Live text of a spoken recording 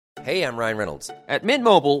Hey, I'm Ryan Reynolds. At Mint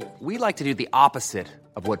Mobile, we like to do the opposite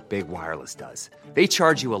of what Big Wireless does. They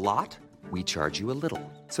charge you a lot, we charge you a little.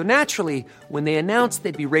 So naturally, when they announced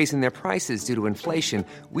they'd be raising their prices due to inflation,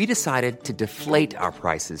 we decided to deflate our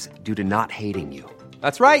prices due to not hating you.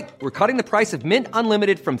 That's right. We're cutting the price of Mint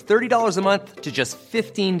Unlimited from $30 a month to just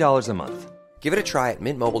 $15 a month. Give it a try at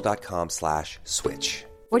mintmobile.com/switch.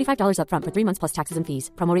 $45 up front for 3 months plus taxes and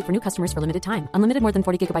fees. Promo rate for new customers for limited time. Unlimited more than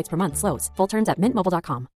 40 gigabytes per month. Slows full terms at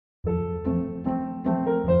mintmobile.com.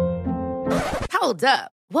 Hold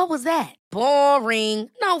up. What was that? Boring.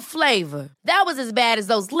 No flavor. That was as bad as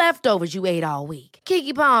those leftovers you ate all week.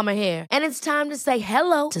 Keke Palmer here, and it's time to say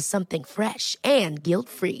hello to something fresh and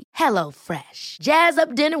guilt-free. Hello Fresh. Jazz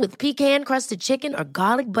up dinner with pecan-crusted chicken or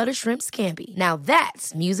garlic butter shrimp scampi. Now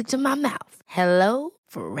that's music to my mouth. Hello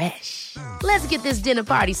Fresh. Let's get this dinner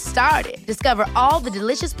party started. Discover all the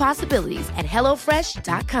delicious possibilities at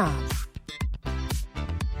hellofresh.com.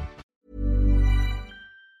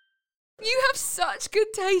 You have such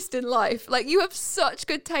good taste in life. Like, you have such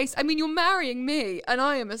good taste. I mean, you're marrying me, and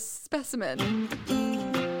I am a specimen.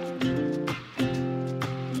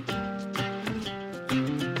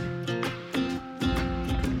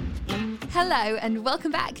 Hello and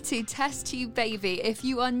welcome back to Test Tube Baby. If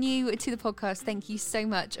you are new to the podcast, thank you so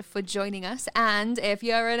much for joining us. And if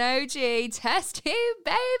you're an OG Test Tube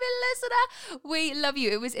Baby listener, we love you.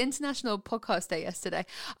 It was International Podcast Day yesterday.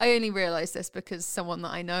 I only realised this because someone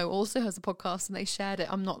that I know also has a podcast and they shared it.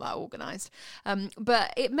 I'm not that organised.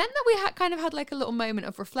 But it meant that we had like a little moment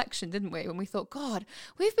of reflection, didn't we? When we thought, God,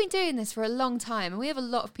 we've been doing this for a long time and we have a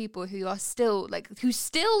lot of people who are still who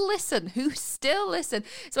still listen.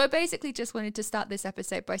 So I basically just wanted to start this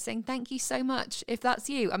episode by saying thank you so much if that's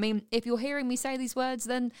you. I mean, if you're hearing me say these words,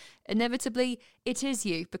 then inevitably it is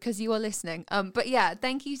you because you are listening. But yeah,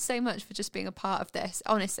 thank you so much for just being a part of this.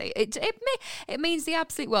 Honestly, it means the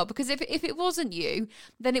absolute world, because if it wasn't you,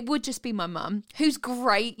 then it would just be my mum, who's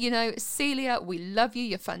great. You know, Celia, we love you.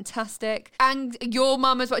 You're fantastic. And your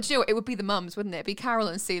mum as well. Do you know what? It would be the mums, wouldn't it? It'd be Carol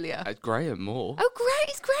and Celia. Graham more. Oh, great.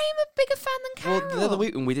 Is Graham a bigger fan than Carol? Well, the other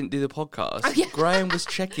week when we didn't do the podcast, Graham was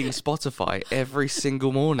checking Spotify every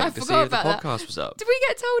single morning to see if the podcast was up. Did we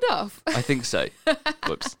get told off? I think so.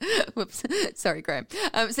 Whoops. Sorry, Graham.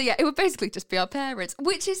 So yeah, it would basically just be our parents,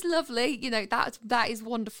 which is lovely. You know, that is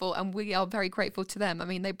wonderful, and we are very grateful to them. I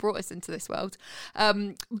mean, they brought us into this world.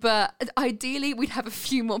 But ideally, we'd have a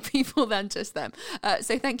few more people than just them.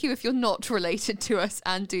 So thank you if you're not related to us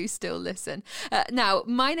and do still listen. Now,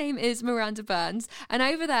 my name is Miranda Burns, and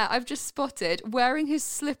over there, I've just spotted, wearing his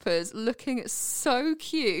slippers, looking so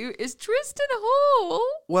cute, is Tristan Hall.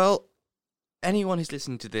 Well, anyone who's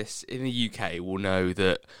listening to this in the UK will know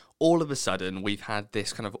that all of a sudden we've had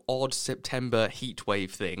this kind of odd September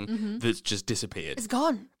heatwave thing that's just disappeared. It's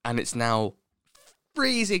gone. And it's now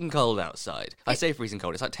freezing cold outside. I say freezing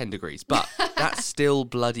cold, it's like 10 degrees, but that's still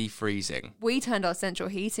bloody freezing. We turned our central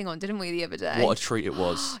heating on, didn't we, the other day? What a treat it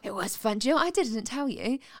was. It was fun. Do you know what I didn't tell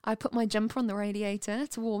you? I put my jumper on the radiator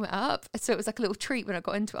to warm it up, so it was like a little treat when I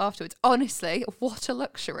got into it afterwards. Honestly, what a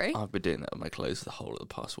luxury. I've been doing that with my clothes the whole of the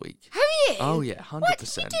past week. Have you? Oh yeah, 100%. Why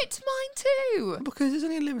did you do it to mine too? Because there's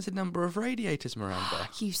only a limited number of radiators, Miranda.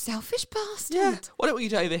 You selfish bastard. Yeah. Why don't we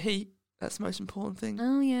do overheat? That's the most important thing.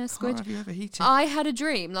 Oh yeah, Squid. Have you ever heated? I had a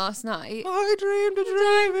dream last night. I dreamed a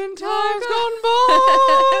dream in times gone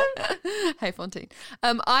by. Hey, Fontaine.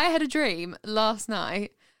 I had a dream last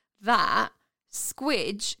night that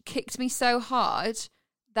Squidge kicked me so hard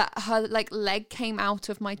that her leg came out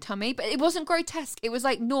of my tummy, but it wasn't grotesque. It was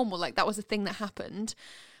normal, that was a thing that happened.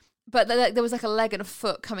 But there was a leg and a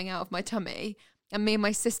foot coming out of my tummy. And me and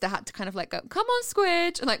my sister had to kind of go, come on,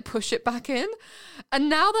 Squidge, and push it back in. And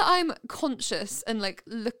now that I'm conscious and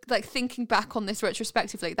thinking back on this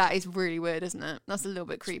retrospectively, that is really weird, isn't it? That's a little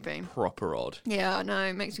bit creepy. It's proper odd. Yeah, I know.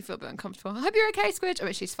 It makes me feel a bit uncomfortable. I hope you're okay, Squidge. I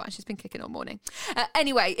mean, she's fine. She's been kicking all morning.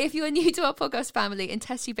 Anyway, if you are new to our podcast family, in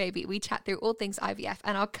Test You Baby, we chat through all things IVF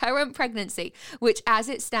and our current pregnancy, which as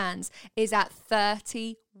it stands is at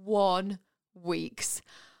 31 weeks.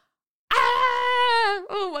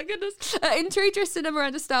 Oh my goodness. In true Tristan and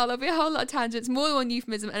Miranda style, there'll be a whole lot of tangents, more than one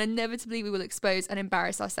euphemism, and inevitably we will expose and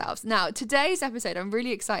embarrass ourselves. Now, today's episode, I'm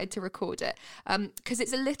really excited to record it because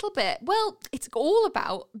it's a little bit, it's all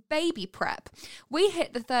about baby prep. We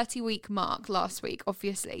hit the 30-week mark last week,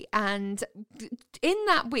 obviously, and in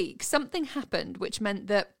that week, something happened which meant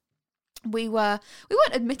that we weren't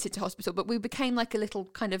admitted to hospital, but we became like a little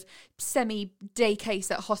kind of semi-day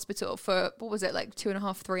case at hospital for, what was it, like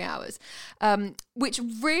 2.5, 3 hours, which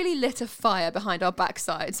really lit a fire behind our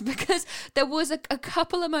backsides, because there was a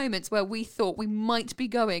couple of moments where we thought we might be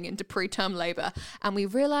going into preterm labour, and we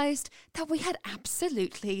realised that we had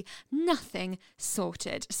absolutely nothing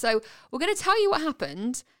sorted. So we're going to tell you what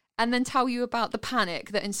happened and then tell you about the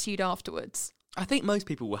panic that ensued afterwards. I think most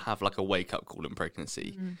people will have like a wake-up call in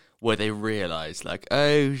pregnancy where they realise, like,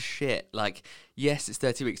 oh shit, like, yes, it's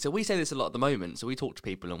 30 weeks. So we say this a lot at the moment. So we talk to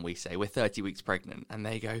people and we say, we're 30 weeks pregnant. And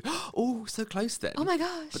they go, oh, so close then. Oh my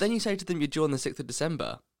gosh. But then you say to them, you're due on the 6th of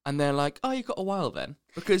December. And they're like, oh, you've got a while then.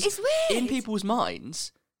 Because it's weird. In people's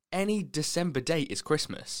minds, any December date is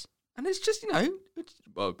Christmas. And it's just,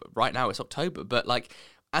 well, right now it's October, but like,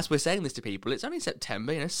 as we're saying this to people, it's only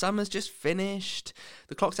September, summer's just finished.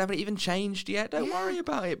 The clocks haven't even changed yet. Don't worry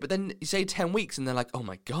about it. But then you say 10 weeks and they're like, oh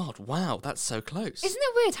my God, wow, that's so close. Isn't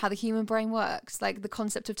it weird how the human brain works? Like the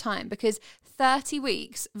concept of time, because 30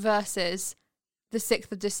 weeks versus the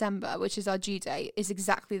 6th of December, which is our due date, is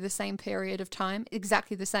exactly the same period of time.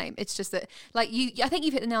 Exactly the same. It's just that, like, I think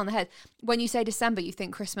you've hit the nail on the head. When you say December, you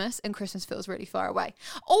think Christmas, and Christmas feels really far away.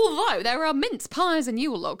 Although there are mince pies and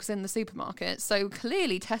Yule logs in the supermarket, so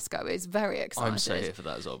clearly Tesco is very excited. I'm so here for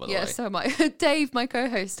that as well, by the way. Yeah, so am I. Dave, my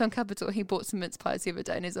co-host on Capital, he bought some mince pies the other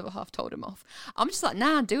day and his other half told him off. I'm just like,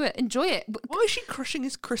 nah, do it. Enjoy it. Why is she crushing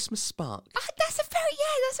his Christmas spark? That's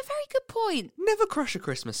a very good point. Never crush a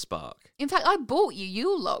Christmas spark. In fact, I bought you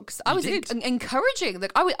Yule logs. I was encouraging.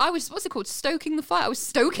 Like I was, what's it called? Stoking the fire. I was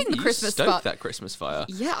stoking the Christmas fire. Stoke that Christmas fire.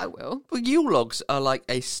 Yeah, I will. Well, Yule logs are like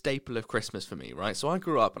a staple of Christmas for me, right? So I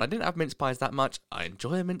grew up and I didn't have mince pies that much. I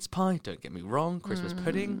enjoy a mince pie, don't get me wrong. Christmas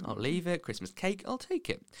pudding, I'll leave it. Christmas cake, I'll take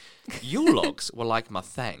it. Yule logs were like my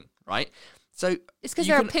thing, right? So it's because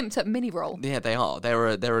they're a pimped up mini roll. Yeah, they are. They're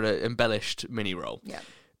an embellished mini roll. Yeah.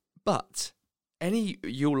 But any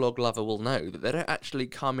Yule log lover will know that they don't actually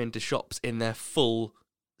come into shops in their full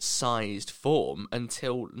sized form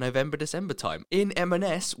until November, December time. In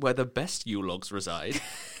M&S, where the best Yule logs reside,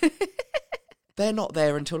 they're not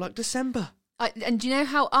there until like December. And do you know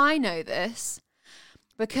how I know this?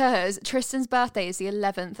 Because Tristan's birthday is the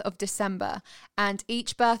 11th of December, and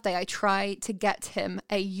each birthday I try to get him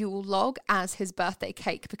a Yule log as his birthday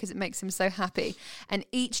cake because it makes him so happy. And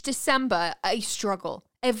each December I struggle.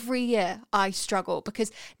 Every year I struggle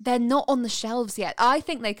because they're not on the shelves yet. I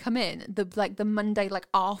think they come in the Monday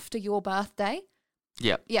after your birthday.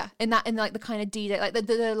 Yeah. Yeah, in the kind of D-Day, like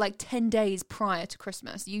the 10 days prior to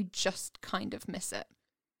Christmas. You just kind of miss it.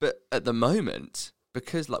 But at the moment,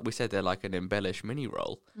 because like we said, they're like an embellished mini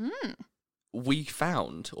roll, we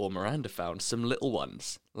found, or Miranda found, some little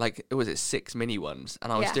ones. Like, was it 6 mini ones? And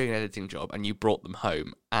I was doing an editing job and you brought them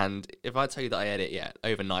home. And if I tell you that I edit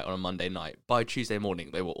overnight on a Monday night, by Tuesday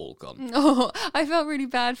morning, they were all gone. Oh, I felt really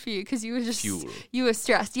bad for you because you were just... Fuel. You were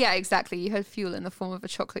stressed. Yeah, exactly. You had fuel in the form of a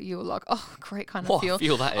chocolate Yule log. Oh, great kind of fuel. What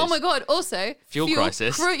fuel that is? Oh my God. Also... Fuel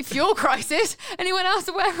crisis. Fuel crisis. Anyone else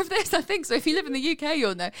aware of this? I think so. If you live in the UK,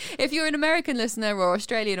 you'll know. If you're an American listener or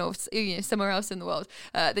Australian or somewhere else in the world,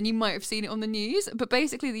 then you might have seen it on the news. But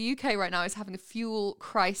basically, the UK right now is having a fuel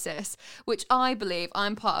crisis, which I believe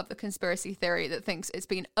I'm part of the conspiracy theory that thinks it's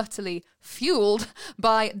been utterly fueled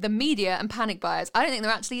by the media and panic buyers. I don't think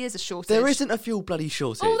there actually is a shortage. There isn't a fuel bloody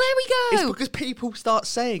shortage. Oh, there we go. It's because people start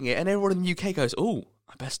saying it and everyone in the UK goes, oh,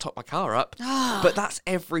 I best top my car up. But that's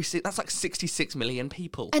like 66 million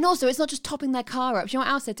people. And also, it's not just topping their car up. Do you know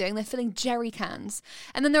what else they're doing? They're filling jerry cans.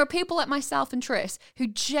 And then there are people like myself and Tris who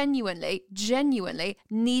genuinely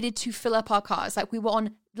needed to fill up our cars. Like we were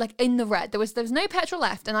on, in the red. There was no petrol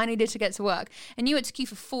left and I needed to get to work. And you had to queue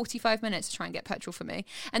for 45 minutes to try and get petrol for me.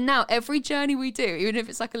 And now every journey we do, even if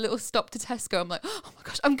it's like a little stop to Tesco, I'm like, oh my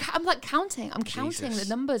gosh, I'm like counting. I'm counting the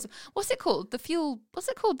numbers. What's it called? The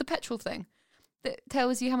petrol thing that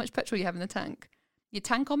tells you how much petrol you have in the tank. Your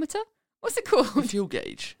tankometer? What's it called? The fuel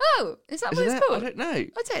gauge. Oh, is that what it's called? I don't know. I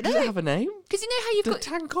don't know. Does it have a name? Because you know how you've the got...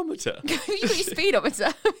 tankometer. You've got your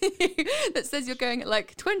speedometer that says you're going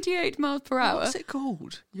at 28 miles per hour. What's it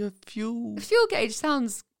called? Your fuel... The fuel gauge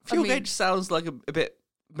sounds... Gauge sounds like a bit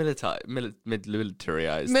militarized.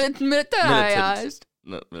 Militarized.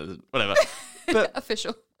 No, whatever. But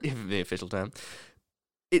official. The official term.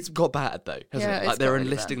 It's got bad though, hasn't it? They're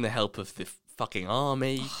enlisting the help of the fucking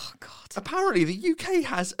army. Oh God. Apparently the UK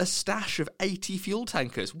has a stash of 80 fuel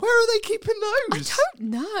tankers. Where are they keeping those? I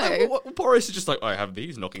don't know. Boris is just like, I have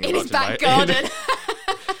these knocking in about his back garden.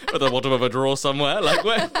 At the bottom of a drawer somewhere. Like,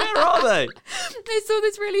 where are they? I saw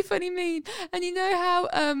this really funny meme, and you know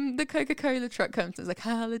how the Coca-Cola truck comes, it's like,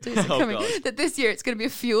 holidays are coming. God. That this year it's going to be a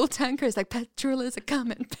fuel tanker. It's like, petrolers are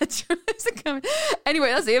coming, petrolers are coming. Anyway,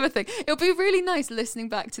 that's the other thing. It'll be really nice listening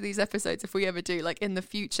back to these episodes if we ever do, like in the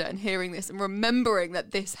future, and hearing this and remembering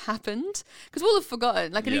that this happened. Because we'll have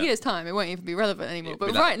forgotten. Like in a year's time, it won't even be relevant anymore.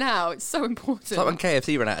 But right now, it's so important. It's like when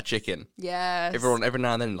KFC ran out of chicken. Yes. Every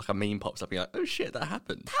now and then, like a meme pops up and you're like, oh shit, that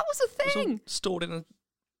happened. That was a It was all thing. stored in a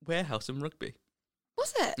warehouse in Rugby.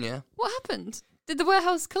 Was it? Yeah. What happened? Did the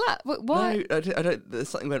warehouse collapse? Why? No, I don't.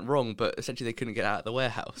 Something went wrong, but essentially they couldn't get out of the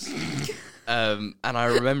warehouse. And I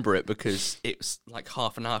remember it because it was like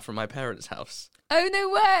half an hour from my parents' house. Oh, no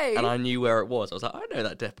way. And I knew where it was. I was like, I know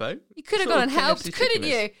that depot. You could have Sort gone of and helped, KFC couldn't chicken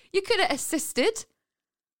you? is. You could have assisted.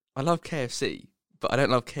 I love KFC, but I don't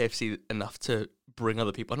love KFC enough to bring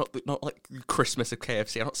other people. I'm not like Christmas of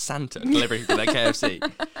KFC. I'm not Santa delivering to their KFC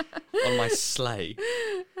on my sleigh.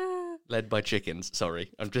 Led by chickens.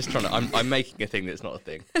 Sorry, I'm just trying to. I'm making a thing that's not a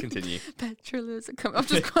thing. Continue. Petrolers are coming. I've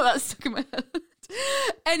just got that stuck in my head.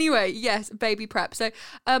 Anyway, yes, baby prep. So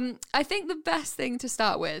I think the best thing to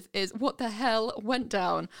start with is what the hell went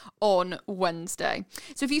down on Wednesday.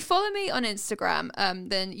 So if you follow me on Instagram,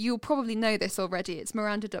 then you'll probably know this already. It's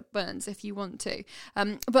Miranda Burns if you want to.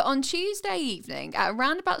 But on Tuesday evening at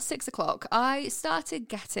around about 6 o'clock, I started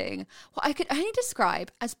getting what I could only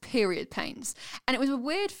describe as period pains. And it was a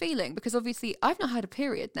weird feeling because obviously I've not had a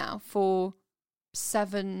period now for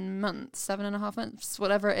 7 months, 7.5 months,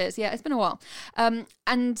 whatever it is. Yeah, it's been a while. And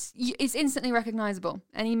it's instantly recognizable.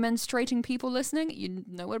 Any menstruating people listening, you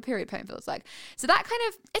know what a period pain feels like. So that kind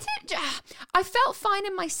of, I felt fine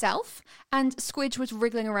in myself, and Squidge was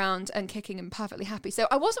wriggling around and kicking and perfectly happy. So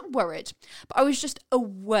I wasn't worried, but I was just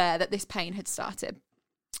aware that this pain had started.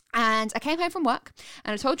 And I came home from work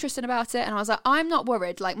and I told Tristan about it, and I was like, I'm not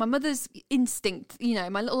worried. Like, my mother's instinct, you know,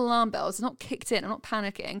 my little alarm bells are not kicked in. I'm not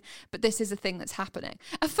panicking, but this is a thing that's happening.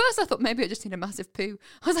 At first I thought maybe I just need a massive poo.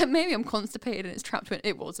 I was like, maybe I'm constipated and it's trapped in.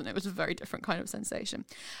 It wasn't. It was a very different kind of sensation.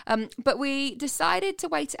 But we decided to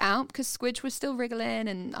wait it out because Squidge was still wriggling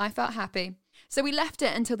and I felt happy. So we left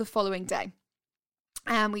it until the following day.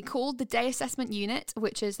 And we called the day assessment unit,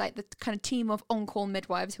 which is like the kind of team of on-call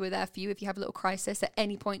midwives who are there for you if you have a little crisis at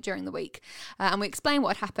any point during the week. And we explained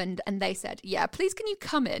what had happened, and they said, yeah, please can you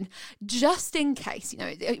come in just in case? You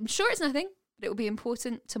know, I'm sure it's nothing, but it will be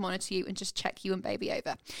important to monitor you and just check you and baby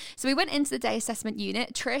over. So we went into the day assessment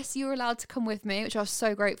unit. Tris, you were allowed to come with me, which I was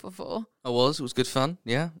so grateful for. It was good fun,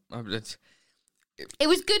 yeah. It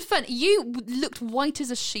was good fun. You looked white as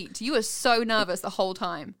a sheet. You were so nervous the whole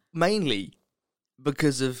time. Mainly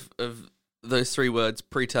because of those 3 words,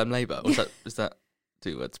 preterm labour. Is that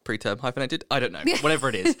 2 words, preterm hyphenated? I don't know. Whatever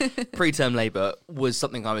it is. Preterm labour was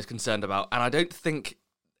something I was concerned about, and I don't think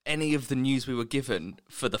any of the news we were given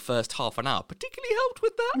for the first half an hour particularly helped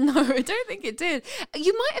with that. No, I don't think it did.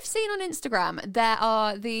 You might have seen on Instagram, there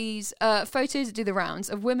are these photos that do the rounds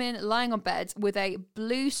of women lying on beds with a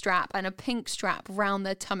blue strap and a pink strap around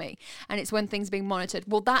their tummy. And it's when things are being monitored.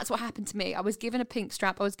 Well, that's what happened to me. I was given a pink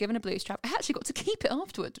strap. I was given a blue strap. I actually got to keep it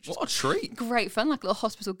afterwards. What a treat. Great fun, like a little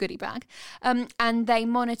hospital goodie bag. And they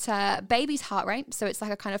monitor baby's heart rate. So it's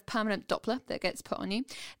like a kind of permanent Doppler that gets put on you.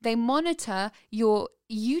 They monitor your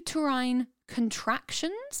uterine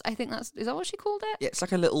contractions. I think is that what she called it? Yeah, it's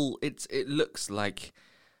like a little, it looks like,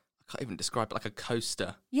 I can't even describe it, like a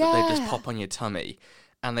coaster Yeah. that they just pop on your tummy,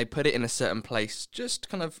 and they put it in a certain place, just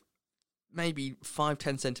kind of maybe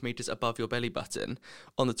 5-10 centimetres above your belly button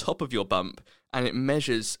on the top of your bump, and it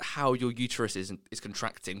measures how your uterus is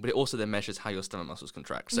contracting, but it also then measures how your stomach muscles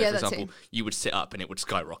contract. So, Yeah, for that example, too. you would sit up and it would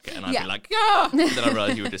skyrocket, and I'd Yeah. be like, yeah! And then I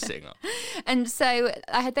realised you were just sitting up. And so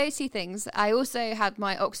I had those 2 things. I also had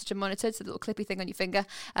my oxygen monitored, so the little clippy thing on your finger,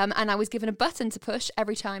 and I was given a button to push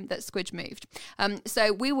every time that Squidge moved.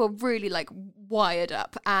 So we were really like wired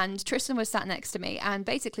up, and Tristan was sat next to me, and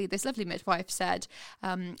basically this lovely midwife said,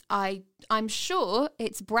 I'm sure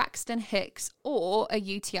it's Braxton Hicks or a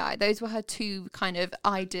UTI. Those were her 2 kind of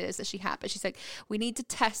ideas that she had, but she's like, we need to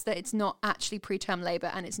test that it's not actually preterm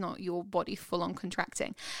labour and it's not your body full on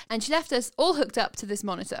contracting. And she left us all hooked up to this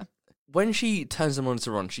monitor. When she turns the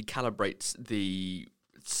monitor on, she calibrates the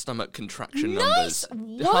stomach contraction Nice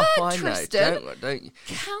numbers. word, I know. Tristan. Don't you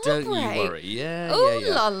Calibrate. worry. Yeah, Oh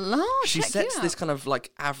yeah. la la. She check sets you this out. kind of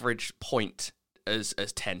like average point as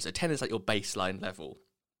 10. So 10 is like your baseline level.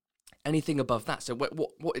 Anything above that. So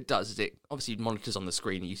what it does is it obviously monitors on the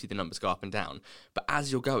screen and you see the numbers go up and down. But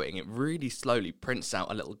as you're going, it really slowly prints out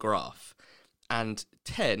a little graph. And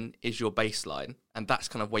 10 is your baseline, and that's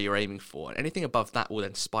kind of where you're aiming for. And anything above that will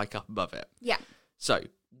then spike up above it. Yeah. So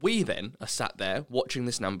We then are sat there watching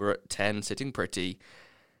this number at 10, sitting pretty,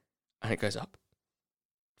 and it goes up.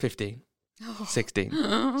 15,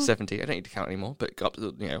 16, 17. I don't need to count anymore, but up to,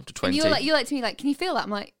 up to 20. And you're like to me, like, can you feel that? I'm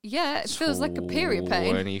like, yeah, it feels like a period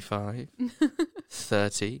pain. 25,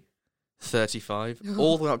 30, 35,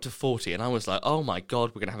 all the way up to 40. And I was like, oh my God,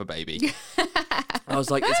 we're going to have a baby. I was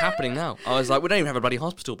like, it's happening now. I was like, we don't even have a bloody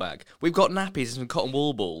hospital bag. We've got nappies and some cotton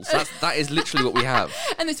wool balls. That is literally what we have.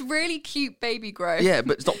 And this really cute baby growth. Yeah,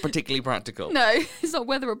 but it's not particularly practical. No, it's not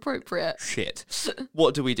weather appropriate. Shit.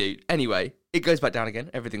 What do we do? Anyway, it goes back down again.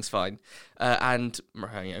 Everything's fine. And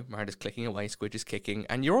Miranda's clicking away, Squidge is kicking,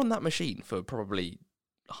 and you're on that machine for probably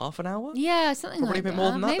half an hour? Yeah, something probably like that. Probably a bit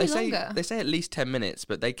more than that. Maybe longer. They say at least 10 minutes,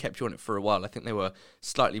 but they kept you on it for a while. I think they were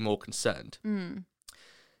slightly more concerned.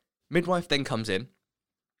 Midwife then comes in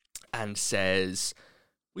and says,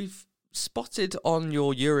 we've spotted on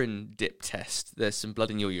your urine dip test, there's some blood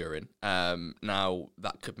in your urine. Now,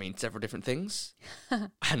 that could mean several different things.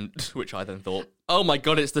 And which I then thought, oh my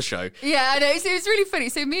God, it's the show. Yeah, I know. So it's really funny.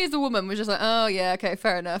 So me as a woman was just like, oh yeah, okay,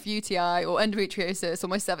 fair enough. UTI or endometriosis or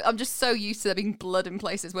myself. I'm just so used to there being blood in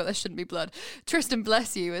places where there shouldn't be blood. Tristan,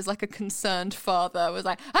 bless you, as like a concerned father, was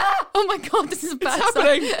like, oh my God, this is a bad It's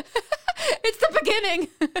happening. It's the beginning.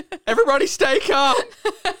 Everybody stay calm.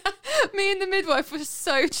 Me and the midwife were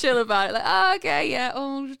so chill about it. Like, oh, okay, yeah.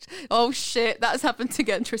 Oh shit, that's happened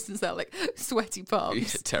again. Tristan's there, like, sweaty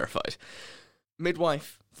palms. Terrified.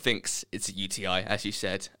 Midwife thinks it's a UTI, as you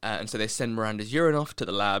said, and so they send Miranda's urine off to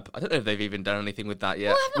the lab. I don't know if they've even done anything with that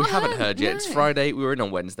yet. Well, we haven't heard yet. no. It's Friday. We were in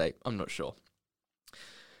on Wednesday. I'm not sure.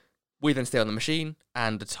 We then stay on the machine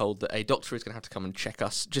and are told that a doctor is going to have to come and check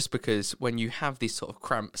us, just because when you have these sort of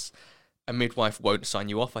cramps, a midwife won't sign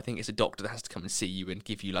you off. I think it's a doctor that has to come and see you and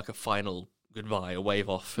give you like a final goodbye, a wave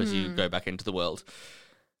off as you go back into the world.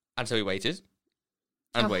 And so we waited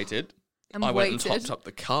and waited. I went and topped up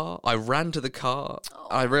the car. I ran to the car.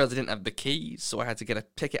 I realised I didn't have the keys, so I had to get a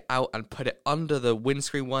ticket out and put it under the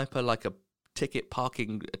windscreen wiper like a ticket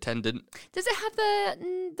parking attendant. Does it have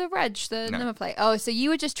the reg, the number plate? Oh, so you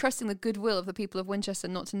were just trusting the goodwill of the people of Winchester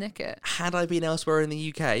not to nick it. Had I been elsewhere in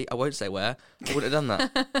the UK, I won't say where, I wouldn't have done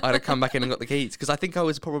that. I'd have come back in and got the keys, because I think I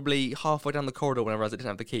was probably halfway down the corridor when I realised I didn't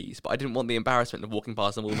have the keys, but I didn't want the embarrassment of walking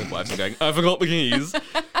past the woman midwives and going, I forgot the keys.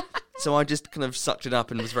 So I just kind of sucked it up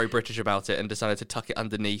and was very British about it and decided to tuck it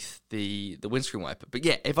underneath the windscreen wiper. But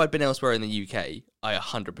yeah, if I'd been elsewhere in the UK, I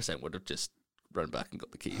 100% would have just run back and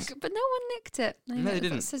got the keys. But no one nicked it. No, they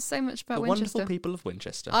didn't. That says so much about the Winchester. wonderful people of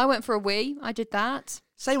Winchester. I went for a wee. I did that.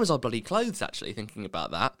 Same as our bloody clothes, actually, thinking about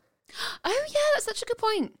that. Oh, yeah, that's such a good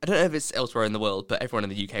point. I don't know if it's elsewhere in the world, but everyone in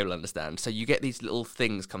the UK will understand. So you get these little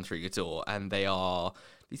things come through your door, and they are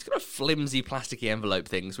these kind of flimsy plasticky envelope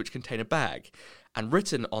things which contain a bag. And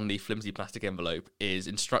written on the flimsy plastic envelope is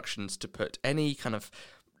instructions to put any kind of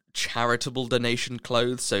charitable donation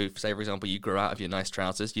clothes. So, say, for example, you grow out of your nice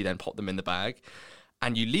trousers, you then pop them in the bag,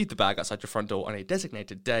 and you leave the bag outside your front door on a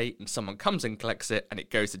designated day, and someone comes and collects it, and it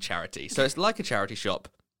goes to charity. So it's like a charity shop,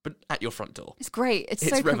 but at your front door. It's great. It's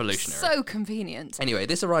so revolutionary. So convenient. Anyway,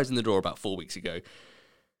 this arrives in the door about 4 weeks ago.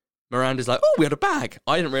 Miranda's like, oh, we had a bag.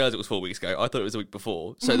 I didn't realise it was 4 weeks ago. I thought it was a week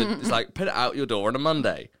before. So it's like, put it out your door on a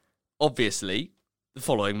Monday. Obviously, the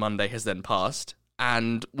following Monday has then passed,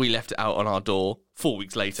 and we left it out on our door 4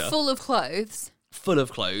 weeks later. Full of clothes. Full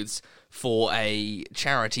of clothes for a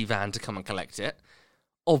charity van to come and collect it.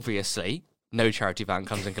 Obviously, no charity van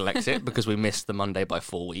comes and collects it because we missed the Monday by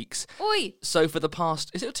 4 weeks. Oi! So for the past,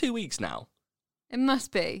 is it 2 weeks now? It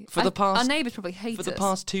must be. Our neighbours probably hate us. For the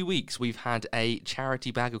past 2 weeks, we've had a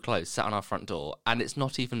charity bag of clothes sat on our front door, and it's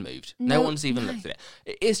not even moved. No one's even looked at it.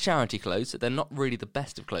 It is charity clothes, so they're not really the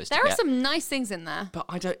best of clothes to get. There are some nice things in there. But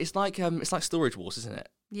I don't. It's like Storage Wars, isn't it?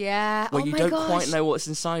 Yeah. Where you don't quite know what's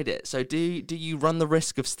inside it. So do you run the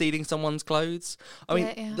risk of stealing someone's clothes? I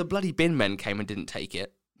mean, the bloody bin men came and didn't take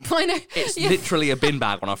it. I know. It's literally a bin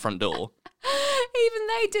bag on our front door. Even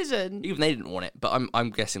they didn't. Even they didn't want it, but I'm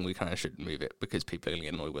guessing we kind of shouldn't move it because people are going to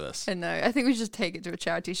get annoyed with us. I know. I think we should just take it to a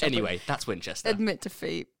charity shop. Anyway, that's Winchester. Admit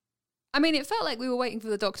defeat. I mean, it felt like we were waiting for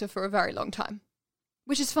the doctor for a very long time,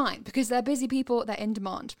 which is fine because they're busy people. They're in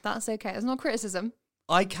demand. That's okay. There's no criticism.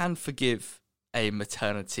 I can forgive a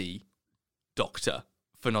maternity doctor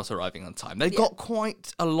for not arriving on time. They've got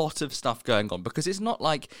quite a lot of stuff going on because it's not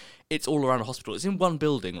like it's all around a hospital. It's in one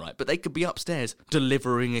building, right? But they could be upstairs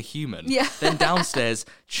delivering a human. Yeah. Then downstairs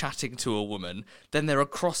chatting to a woman. Then they're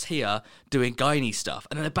across here doing gynae stuff.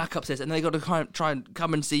 And then they're back upstairs and they got to try and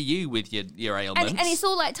come and see you with your ailments. And it's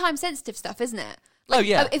all like time sensitive stuff, isn't it? Like,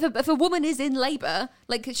 yeah. If a woman is in labour,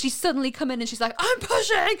 like she's suddenly come in and she's like, I'm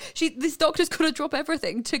pushing. This doctor's got to drop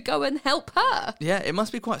everything to go and help her. Yeah, it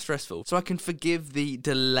must be quite stressful. So I can forgive the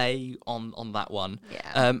delay on that one.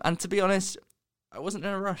 Yeah. And to be honest, I wasn't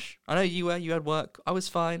in a rush. I know you were. You had work. I was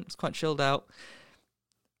fine. I was quite chilled out.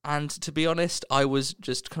 And to be honest, I was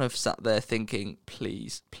just kind of sat there thinking,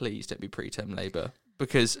 please don't be preterm labour.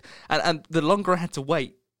 Because, and the longer I had to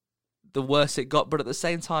wait, the worse it got. But at the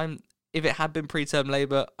same time, if it had been preterm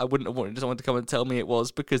labour, I wouldn't have wanted someone to come and tell me it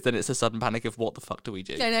was, because then it's a sudden panic of what the fuck do we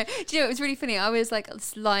do? No. Do you know, it was really funny. I was like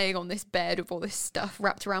lying on this bed with all this stuff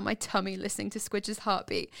wrapped around my tummy, listening to Squidge's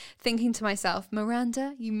heartbeat, thinking to myself,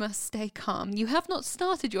 Miranda, you must stay calm. You have not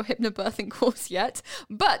started your hypnobirthing course yet,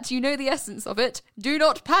 but you know the essence of it. Do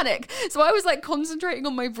not panic. So I was like concentrating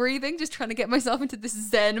on my breathing, just trying to get myself into this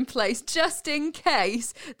zen place, just in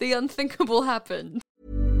case the unthinkable happened.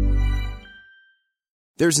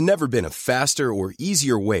 There's never been a faster or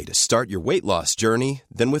easier way to start your weight loss journey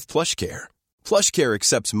than with PlushCare. PlushCare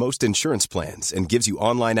accepts most insurance plans and gives you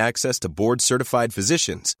online access to board-certified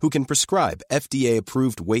physicians who can prescribe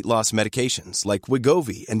FDA-approved weight loss medications like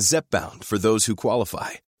Wegovy and Zepbound for those who qualify.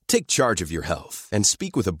 Take charge of your health and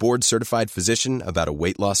speak with a board-certified physician about a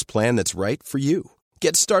weight loss plan that's right for you.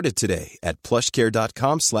 Get started today at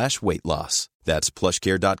plushcare.com/weight loss. That's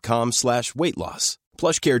plushcare.com/weight loss.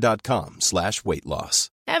 plushcare.com/weight loss.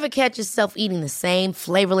 Ever catch yourself eating the same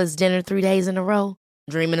flavorless dinner 3 days in a row?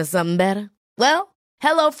 Dreaming of something better? Well,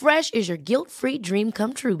 HelloFresh is your guilt-free dream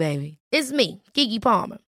come true, baby. It's me, Keke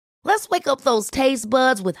Palmer. Let's wake up those taste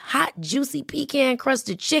buds with hot, juicy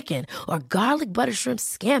pecan-crusted chicken or garlic butter shrimp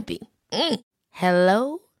scampi.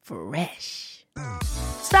 Hello Fresh.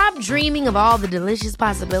 Stop dreaming of all the delicious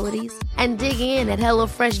possibilities and dig in at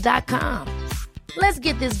HelloFresh.com. Let's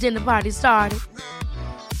get this dinner party started.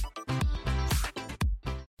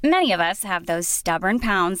 Many of us have those stubborn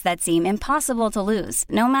pounds that seem impossible to lose,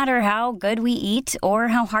 no matter how good we eat or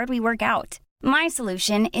how hard we work out. My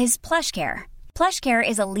solution is PlushCare. PlushCare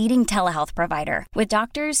is a leading telehealth provider with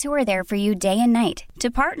doctors who are there for you day and night to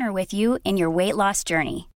partner with you in your weight loss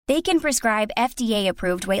journey. They can prescribe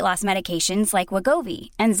FDA-approved weight loss medications like Wegovy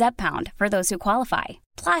and Zepbound for those who qualify.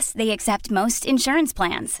 Plus, they accept most insurance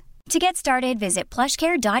plans. To get started, visit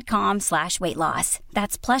plushcare.com/weight loss.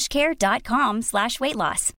 That's plushcare.com/weight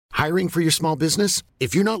loss. Hiring for your small business?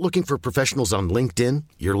 If you're not looking for professionals on LinkedIn,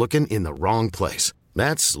 you're looking in the wrong place.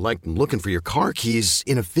 That's like looking for your car keys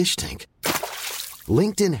in a fish tank.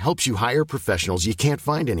 LinkedIn helps you hire professionals you can't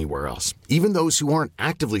find anywhere else, even those who aren't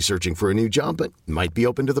actively searching for a new job but might be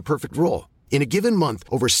open to the perfect role. In a given month,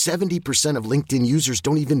 over 70% of LinkedIn users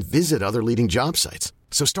don't even visit other leading job sites.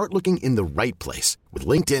 So start looking in the right place. With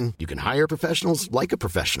LinkedIn, you can hire professionals like a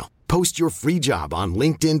professional. Post your free job on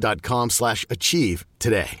linkedin.com/achieve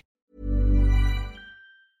today.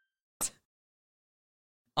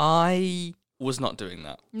 I was not doing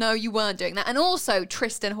that. No, you weren't doing that. And also,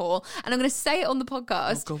 Tristan Hall, and I'm going to say it on the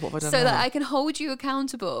podcast Oh God, what have I done so that now? I can hold you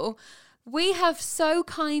accountable. We have so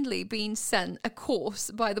kindly been sent a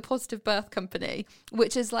course by the Positive Birth Company,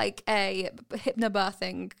 which is like a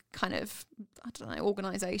hypnobirthing kind of, I don't know,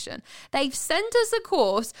 organisation. They've sent us a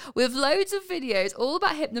course with loads of videos all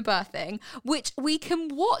about hypnobirthing, which we can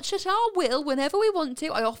watch at our will whenever we want to.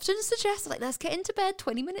 I often suggest, like, let's get into bed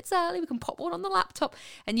 20 minutes early. We can pop one on the laptop,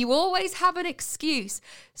 and you always have an excuse.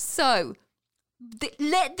 So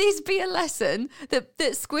let this be a lesson that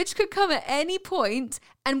Squidge could come at any point,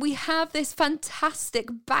 and we have this fantastic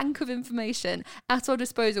bank of information at our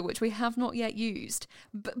disposal, which we have not yet used.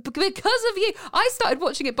 But because of you, I started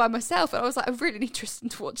watching it by myself, and I was like, I really need Tristan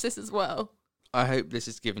to watch this as well. I hope this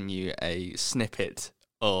has given you a snippet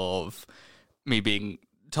of me being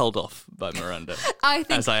told off by Miranda, I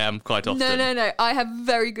think, as I am quite often. No. I have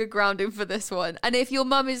very good grounding for this one. And if your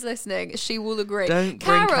mum is listening, she will agree. Don't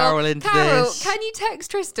bring Carol into this. Can you text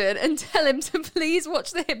Tristan and tell him to please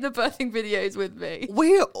watch the hypnobirthing videos with me?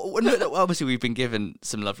 Obviously, we've been given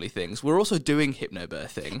some lovely things. We're also doing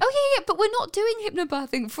hypnobirthing. Oh, yeah, but we're not doing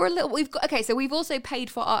hypnobirthing for a little. So we've also paid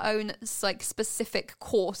for our own like specific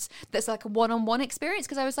course that's like a one-on-one experience,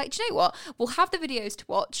 because I was like, do you know what? We'll have the videos to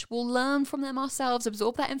watch. We'll learn from them ourselves,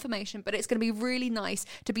 absorb that information, but it's going to be really nice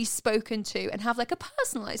to be spoken to and have like a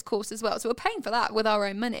personalized course as well. So we're paying for that with our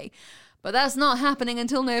own money, but that's not happening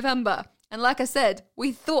until November. And like I said,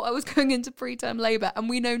 we thought I was going into preterm labor, and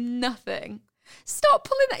we know nothing. Stop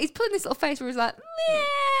pulling that. He's pulling this little face where he's like,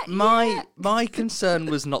 My concern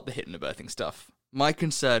was not the hypnobirthing stuff. My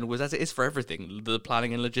concern was, as it is for everything, the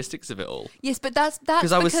planning and logistics of it all. Yes, but that's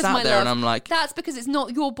because I was sat there and I'm like... That's because it's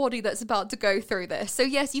not your body that's about to go through this. So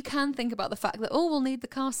yes, you can think about the fact that, we'll need the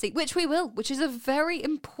car seat, which we will, which is a very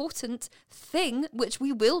important thing, which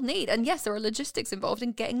we will need. And yes, there are logistics involved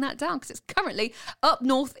in getting that down, because it's currently up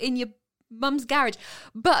north in your mum's garage.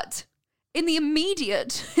 But... In the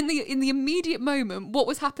immediate moment, what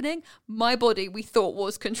was happening? My body, we thought,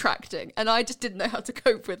 was contracting, and I just didn't know how to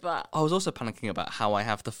cope with that. I was also panicking about how I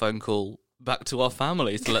have the phone call back to our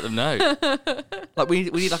families to let them know. Like, we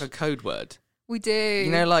need like a code word. We do.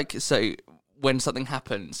 You know, like, so when something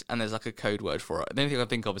happens and there's like a code word for it, the only thing I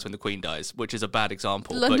think of is when the Queen dies, which is a bad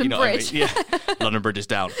example. London but you know Bridge. What I mean? Yeah, London Bridge is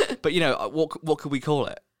down. But you know, what could we call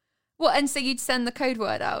it? Well, and so you'd send the code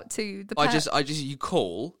word out to the you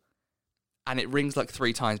call. And it rings like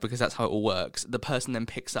 3 times because that's how it all works. The person then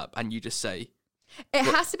picks up and you just say... It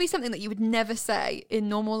has to be something that you would never say in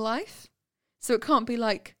normal life. So it can't be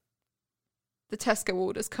like the Tesco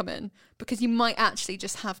orders come in, because you might actually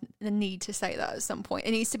just have the need to say that at some point.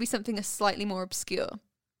 It needs to be something slightly more obscure.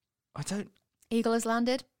 I don't... Eagle has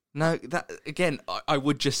landed? No, that again, I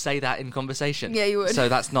would just say that in conversation. Yeah, you would. So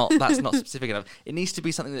that's not specific enough. It needs to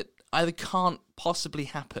be something that either can't possibly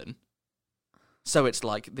happen... So it's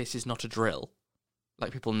like, this is not a drill.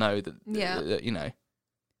 Like, people know that, that, you know.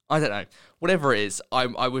 I don't know. Whatever it is,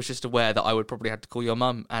 I was just aware that I would probably have to call your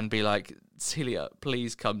mum and be like, Celia,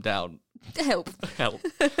 please come down. Help.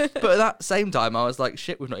 But at that same time, I was like,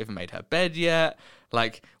 shit, we've not even made her bed yet.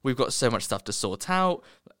 Like, we've got so much stuff to sort out.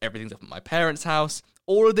 Everything's up at my parents' house.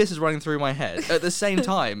 All of this is running through my head at the same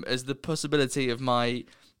time as the possibility of my...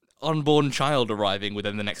 unborn child arriving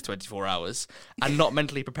within the next 24 hours and not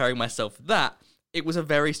mentally preparing myself for that. It was a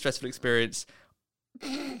very stressful experience.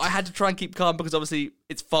 I had to try and keep calm because obviously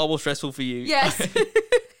it's far more stressful for you. Yes.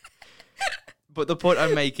 But the point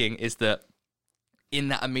I'm making is that in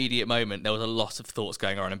that immediate moment, there was a lot of thoughts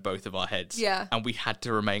going on in both of our heads. Yeah. And we had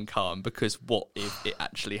to remain calm because what if it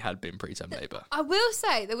actually had been preterm labour? I will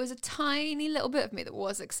say there was a tiny little bit of me that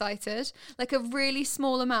was excited. Like a really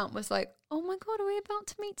small amount was like, oh my God, are we about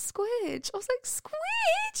to meet Squidge? I was like,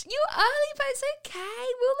 Squidge, you're early, but it's okay.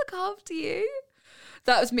 We'll look after you.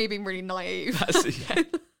 That was me being really naive.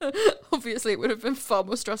 Obviously, it would have been far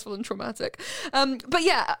more stressful and traumatic. But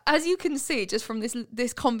yeah, as you can see, just from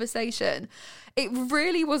this conversation, it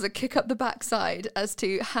really was a kick up the backside as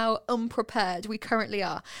to how unprepared we currently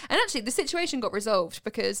are. And actually, the situation got resolved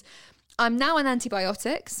because I'm now on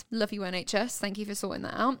antibiotics. Love you, NHS. Thank you for sorting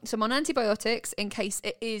that out. So I'm on antibiotics in case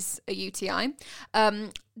it is a UTI.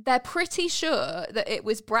 They're pretty sure that it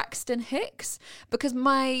was Braxton Hicks because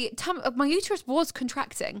my uterus was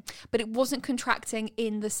contracting, but it wasn't contracting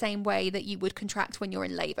in the same way that you would contract when you're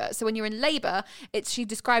in labour. So when you're in labour, she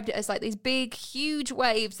described it as like these big, huge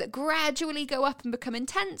waves that gradually go up and become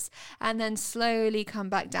intense and then slowly come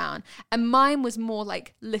back down. And mine was more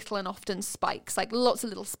like little and often spikes, like lots of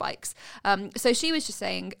little spikes. So she was just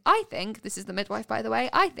saying, I think, this is the midwife, by the way,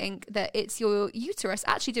 I think that it's your uterus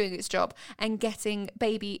actually doing its job and getting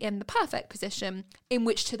baby in the perfect position in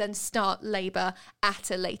which to then start labour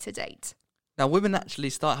at a later date. Now, women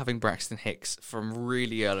actually start having Braxton Hicks from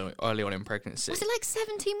really early on in pregnancy. Was it like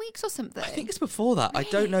 17 weeks or something? I think it's before that. Really? I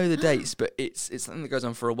don't know the dates, but it's something that goes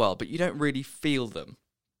on for a while, but you don't really feel them.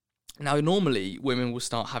 Now, normally, women will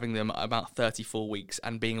start having them at about 34 weeks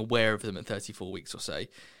and being aware of them at 34 weeks or so.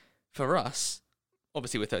 For us,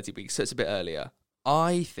 obviously we're 30 weeks, so it's a bit earlier.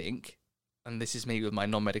 I think... and this is me with my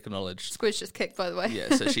non-medical knowledge. Squidge just kicked, by the way.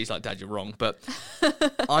 Yeah, so she's like, Dad, you're wrong. But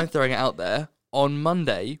I'm throwing it out there. On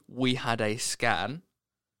Monday, we had a scan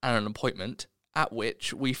and an appointment at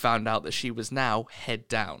which we found out that she was now head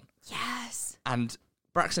down. Yes. And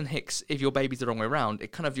Braxton Hicks, if your baby's the wrong way around,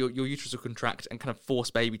 it kind of, your uterus will contract and kind of force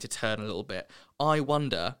baby to turn a little bit. I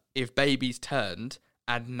wonder if baby's turned...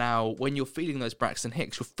 and now, when you're feeling those Braxton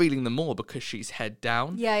Hicks, you're feeling them more because she's head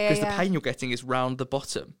down. Yeah. Because the pain you're getting is round the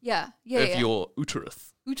bottom. Of your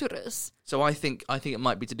uterus. So I think it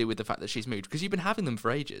might be to do with the fact that she's moved because you've been having them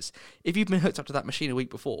for ages. If you've been hooked up to that machine a week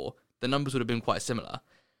before, the numbers would have been quite similar.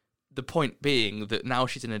 The point being that now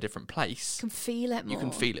she's in a different place. You can feel it more. You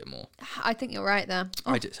can feel it more. I think you're right there.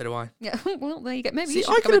 Oh. So do I. Yeah, well, there you go. Maybe you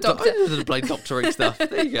should become a doctor. I could have played doctoring stuff.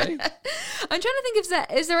 There you go. I'm trying to think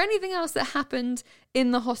is there anything else that happened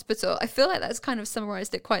in the hospital? I feel like that's kind of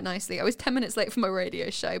summarised it quite nicely. I was 10 minutes late for my radio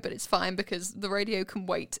show, but it's fine because the radio can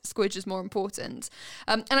wait. Squidge is more important.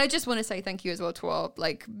 And I just want to say thank you as well to our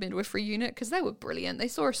midwifery unit because they were brilliant. They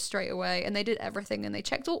saw us straight away and they did everything and they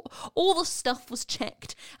checked all the stuff was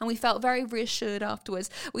checked and we felt very reassured afterwards.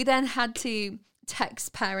 We then had to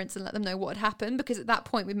text parents and let them know what had happened, because at that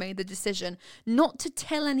point we made the decision not to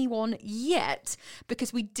tell anyone yet,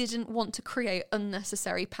 because we didn't want to create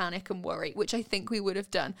unnecessary panic and worry, which I think we would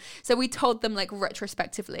have done. So we told them, like,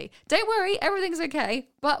 retrospectively, don't worry, everything's okay,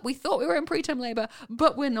 but we thought we were in preterm labour,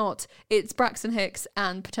 but we're not. It's Braxton Hicks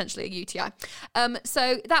and potentially a UTI.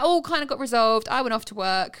 So that all kind of got resolved. I went off to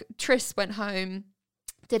work. Tris went home,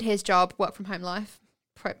 did his job, work from home life.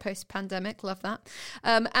 Post-pandemic, love that.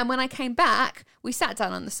 And when I came back, we sat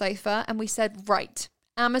down on the sofa and we said, right,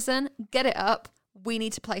 Amazon, get it up. We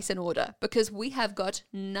need to place an order because we have got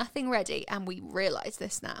nothing ready, and we realise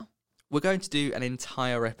this now. We're going to do an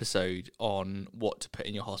entire episode on what to put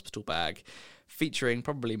in your hospital bag, featuring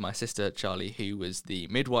probably my sister Charlie, who was the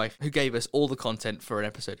midwife who gave us all the content for an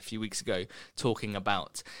episode a few weeks ago talking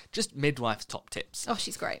about just midwife's top tips. Oh,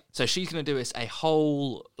 she's great. So she's going to do us a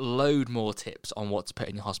whole load more tips on what to put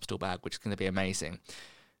in your hospital bag, which is going to be amazing.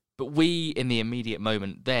 But we, in the immediate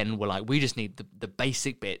moment then, were like, we just need the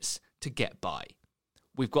basic bits to get by.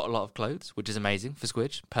 We've got a lot of clothes, which is amazing for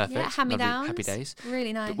Squidge. Perfect. Yeah, hand-me-downs. Happy days.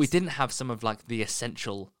 Really nice. But we didn't have some of like the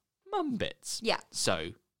essential mum bits. Yeah. So,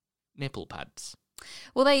 nipple pads.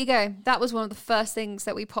 Well, there you go. That was one of the first things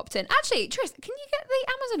that we popped in. Actually, Tris, can you get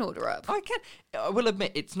the Amazon order up? I can. I will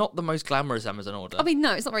admit, it's not the most glamorous Amazon order. I mean,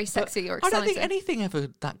 no, it's not very sexy or exciting. I don't think anything ever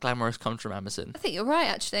that glamorous comes from Amazon. I think you're right,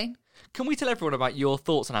 actually. Can we tell everyone about your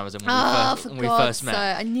thoughts on Amazon when we first met?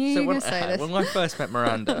 I knew you were going to say this. When I first met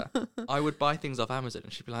Miranda, I would buy things off Amazon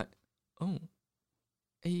and she'd be like, oh,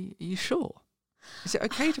 are you sure? Is it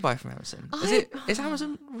okay to buy from Amazon? Is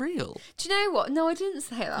Amazon real? Do you know what? No, I didn't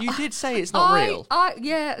say that. You did say it's not real.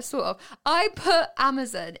 Yeah, sort of. I put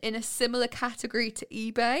Amazon in a similar category to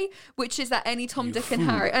eBay, which is that any Tom, Dick and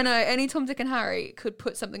Harry. I know, any Tom, Dick and Harry could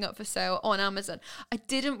put something up for sale on Amazon. I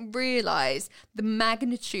didn't realise the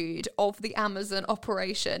magnitude of the Amazon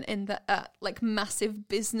operation in that like massive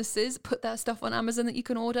businesses put their stuff on Amazon that you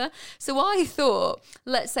can order. So I thought,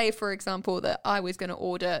 let's say, for example, that I was going to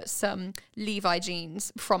order some Levi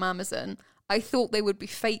jeans from Amazon. I thought they would be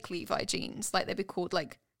fake Levi jeans, like they'd be called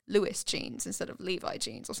like Lewis jeans instead of Levi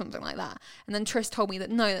jeans or something like that. And then Tris told me that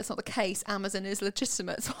no, that's not the case. Amazon is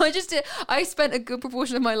legitimate. So I spent a good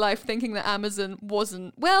proportion of my life thinking that Amazon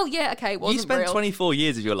wasn't, well, yeah, okay, it wasn't real. You spent 24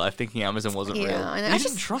 years of your life thinking Amazon wasn't real. I know. You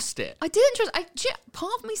didn't trust it. I didn't trust.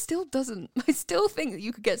 Part of me still doesn't. I still think that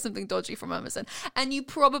you could get something dodgy from Amazon, and you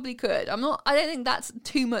probably could. I don't think that's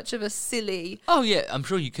too much of a silly. Oh yeah, I'm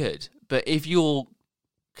sure you could. But if you're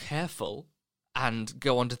careful and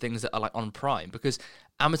go on to things that are like on Prime, because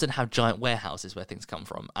Amazon have giant warehouses where things come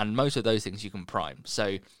from, and most of those things you can Prime.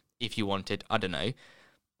 So if you wanted, I don't know,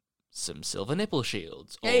 some silver nipple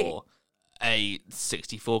shields or a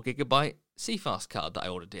 64GB CFast card that I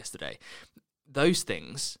ordered yesterday, those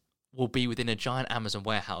things will be within a giant Amazon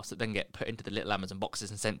warehouse that then get put into the little Amazon boxes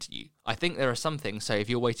and sent to you. I think there are some things, so if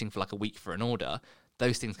you're waiting for like a week for an order,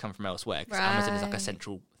 those things come from elsewhere because Amazon is like a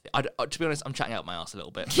central. To be honest, I'm chatting out my ass a little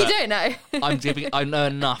bit. You don't know. I know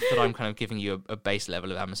enough that I'm kind of giving you a base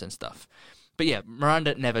level of Amazon stuff. But yeah,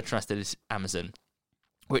 Miranda never trusted Amazon,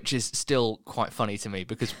 which is still quite funny to me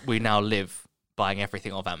because we now live buying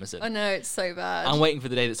everything off Amazon. I know, it's so bad. I'm waiting for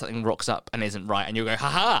the day that something rocks up and isn't right, and you'll go,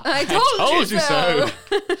 haha, I told you so.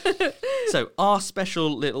 So our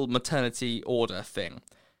special little maternity order thing,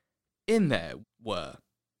 in there were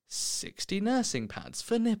 60 nursing pads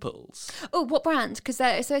for nipples. Oh, what brand? Because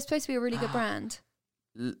they're supposed to be a really good brand.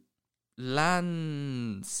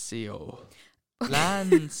 Lansio.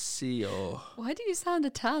 Why do you sound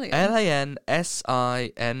Italian? Lansin.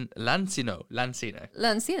 Lancino.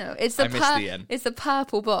 Lancino. It's I missed the N. It's the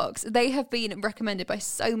purple box. They have been recommended by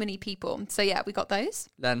so many people. So yeah, we got those.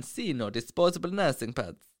 Lancino disposable nursing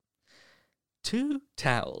pads. 2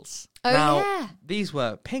 towels. Oh now, yeah. These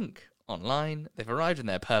were pink online. They've arrived and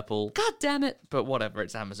they're purple. God damn it. But whatever,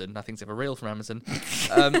 it's Amazon. Nothing's ever real from Amazon.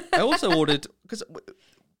 I also ordered, because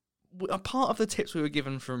a part of the tips we were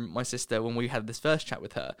given from my sister when we had this first chat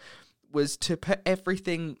with her was to put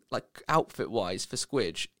everything, like outfit-wise for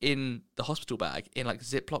Squidge, in the hospital bag, in like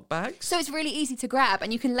Ziploc bags. So it's really easy to grab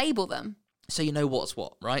and you can label them. So you know what's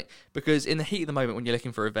what, right? Because in the heat of the moment when you're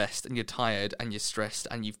looking for a vest and you're tired and you're stressed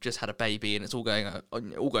and you've just had a baby and it's all going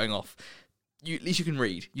off, at least you can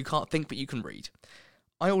read. You can't think, but you can read.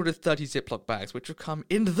 I ordered 30 Ziploc bags, which have come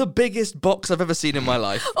in the biggest box I've ever seen in my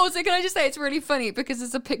life. Also, can I just say it's really funny because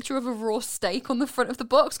there's a picture of a raw steak on the front of the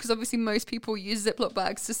box, because obviously most people use Ziploc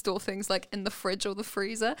bags to store things like in the fridge or the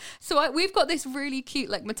freezer. So we've got this really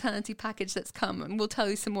cute like maternity package that's come, and we'll tell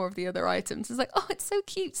you some more of the other items. It's like, oh, it's so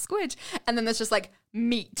cute, Squidge. And then there's just like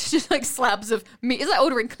meat, just like slabs of meat. It's like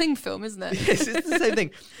ordering cling film, isn't it? Yes, it's the same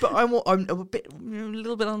thing. But I'm a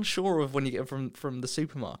little bit unsure of when you get them from the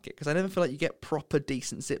supermarket, because I never feel like you get proper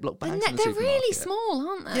decent Ziploc bags in the They're supermarket. really small,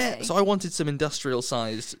 aren't they? Yeah, so I wanted some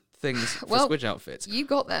industrial-sized things for Squidge outfits. You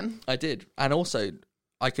got them. I did. And also,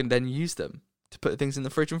 I can then use them to put things in the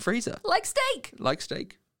fridge and freezer. Like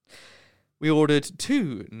steak. We ordered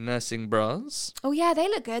 2 nursing bras. Oh, yeah, they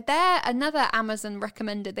look good. They're another Amazon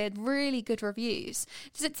recommended. They had really good reviews.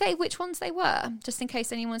 Does it say which ones they were? Just in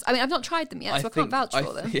case anyone's... I mean, I've not tried them yet, so I can't vouch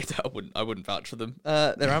for them. Yeah, I wouldn't vouch for them.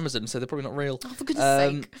 They're Amazon, so they're probably not real. Oh, for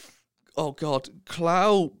goodness sake. Oh, God.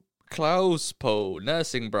 Klauspo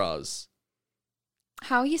nursing bras.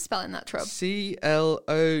 How are you spelling that, Trob?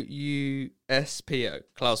 Clouspo.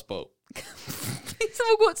 Klauspo. These have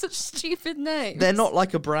all got such stupid names. They're not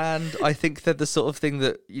like a brand. I think they're the sort of thing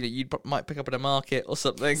that you might pick up at a market or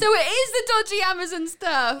something. So it is the dodgy Amazon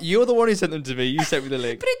stuff. You're the one who sent them to me. You sent me the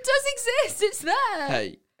link. But it does exist. It's there.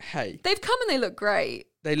 Hey. They've come and they look great.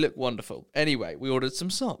 They look wonderful. Anyway, we ordered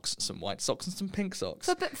some socks, some white socks and some pink socks.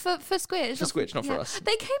 For Squidge. For Squidge, not for us.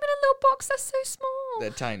 They came in a little box. They're so small.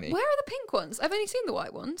 They're tiny. Where are the pink ones? I've only seen the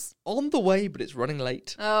white ones. On the way, but it's running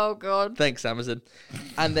late. Oh, God. Thanks, Amazon.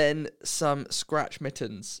 And then some scratch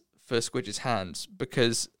mittens for Squidge's hands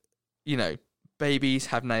because, babies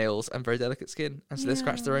have nails and very delicate skin, and so they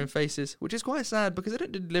scratch their own faces, which is quite sad because they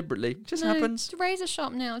don't do it deliberately. It just happens. It's razor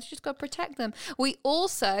sharp nails. You just got to protect them. We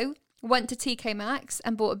also went to TK Maxx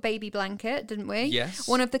and bought a baby blanket, didn't we? Yes.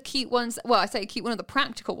 One of the cute ones, well, I say cute, one of the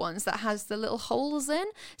practical ones that has the little holes in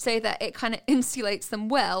so that it kind of insulates them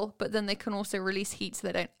well, but then they can also release heat so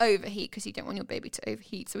they don't overheat because you don't want your baby to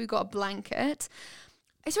overheat. So we got a blanket.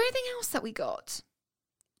 Is there anything else that we got?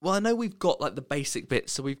 Well, I know we've got like the basic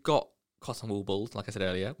bits. So we've got cotton wool balls, like I said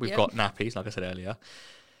earlier. We've got nappies, like I said earlier.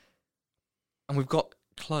 And we've got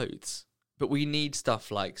clothes. But we need stuff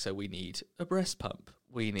like, so we need a breast pump.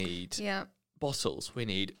 We need bottles. We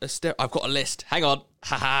need I've got a list. Hang on.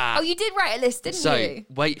 Ha. Oh, you did write a list, didn't you? So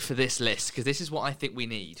wait for this list, because this is what I think we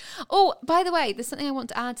need. Oh, by the way, there's something I want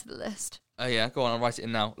to add to the list. Oh, yeah. Go on. I'll write it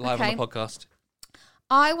in now. Live on the podcast.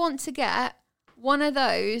 I want to get one of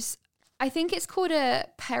those. I think it's called a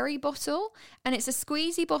Perry bottle, and it's a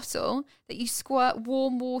squeezy bottle that you squirt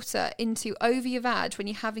warm water into over your vag when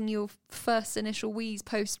you're having your first initial wheeze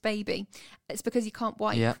post-baby. It's because you can't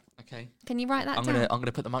wipe. Yeah, okay. Can you write that down? I'm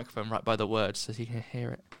gonna put the microphone right by the words so you can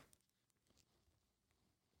hear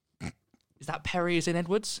it. Is that Perry as in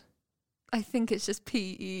Edwards? I think it's just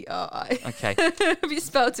Peri. Okay. Have you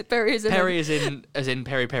spelled it Perry as in... Perry as in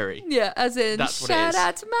Peri Peri? Yeah, as in That's what it shout is.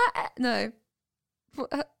 out to my... No.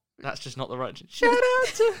 That's just not the right tune. Shout out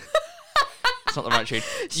to... It's not the right tune.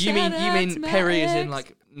 You mean Perry as in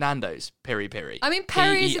like Nando's? Peri Peri. I mean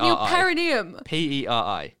Perry is in your perineum. Peri.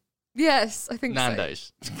 Yes, I think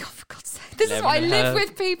Nando's. So. God, for God's sake. This is why I live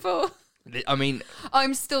with people. I mean...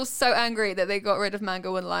 I'm still so angry that they got rid of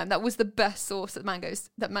mango and lime. That was the best sauce that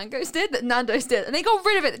Nando's did, and they got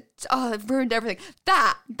rid of it. Oh, they've ruined everything.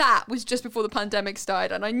 That was just before the pandemic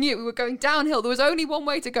started, and I knew we were going downhill. There was only one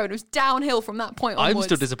way to go, and it was downhill from that point onwards. I'm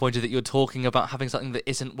still disappointed that you're talking about having something that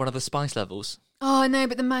isn't one of the spice levels. Oh, no,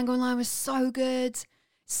 but the mango and lime was so good.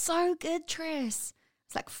 So good, Tris.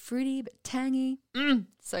 It's like fruity, but tangy.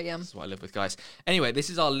 So yum. This is what I live with, guys. Anyway,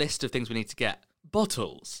 this is our list of things we need to get.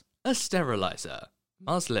 Bottles. A sterilizer,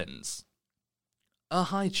 muslins, a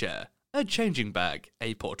high chair, a changing bag,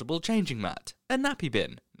 a portable changing mat, a nappy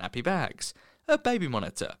bin, nappy bags, a baby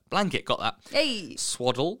monitor, blanket, got that. Hey.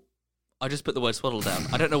 Swaddle. I just put the word swaddle down.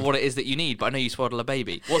 I don't know what it is that you need, but I know you swaddle a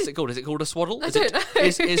baby. What's it called? Is it called a swaddle? I don't know.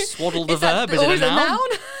 Is swaddle the Is that verb? Is it a always a noun? noun?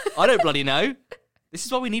 I don't bloody know. This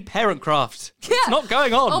is why we need parent craft. Yeah. It's not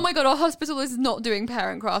going on. Oh my God, our hospital is not doing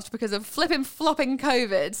parent craft because of flipping flopping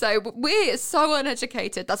COVID. So we're so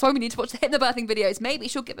uneducated. That's why we need to watch the hypnobirthing videos. Maybe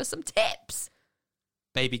she'll give us some tips.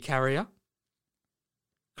 Baby carrier.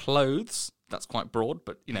 Clothes. That's quite broad,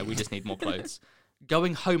 but we just need more clothes.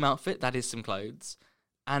 Going home outfit. That is some clothes.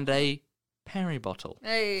 And a Perry bottle.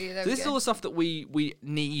 Hey, there we go. This is all the stuff that we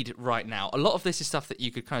need right now. A lot of this is stuff that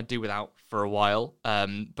you could kind of do without for a while,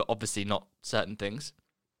 but obviously not certain things.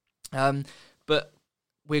 But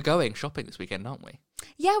we're going shopping this weekend, aren't we?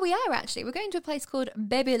 Yeah, we are actually. We're going to a place called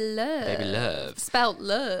Baby Love. Baby Love. Spelt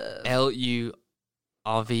love. Lurve.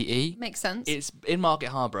 Makes sense. It's in Market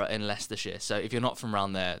Harborough in Leicestershire. So if you're not from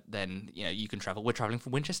around there, then you can travel. We're travelling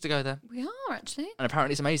from Winchester to go there. We are actually. And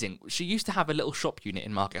apparently it's amazing. She used to have a little shop unit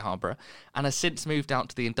in Market Harborough and has since moved out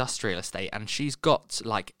to the industrial estate, and she's got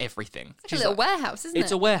like everything. It's like a little warehouse, isn't it?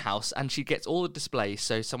 It's a warehouse, and she gets all the displays.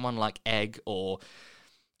 So someone like Egg or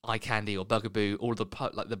Eye Candy or Bugaboo, all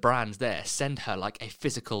the brands there send her like a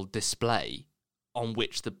physical display on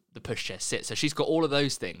which the pushchair sits. So she's got all of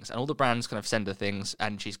those things, and all the brands kind of send her things,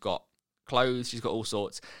 and she's got clothes, she's got all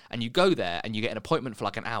sorts, and you go there and you get an appointment for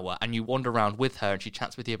like an hour, and you wander around with her, and she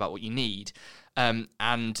chats with you about what you need,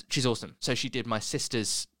 and she's awesome. So she did my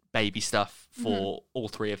sister's baby stuff for all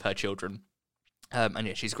 3 of her children. And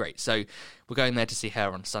yeah, she's great. So we're going there to see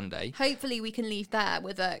her on Sunday. Hopefully we can leave there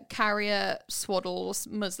with a carrier, swaddles,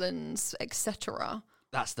 muslins, etc.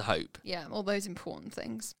 That's the hope. Yeah, all those important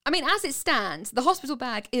things. I mean, as it stands, the hospital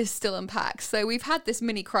bag is still unpacked. So we've had this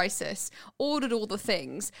mini crisis, ordered all the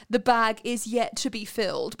things. The bag is yet to be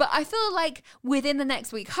filled. But I feel like within the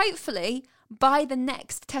next week, hopefully by the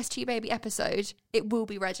next Test Tube Baby episode, it will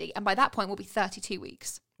be ready. And by that point, we'll be 32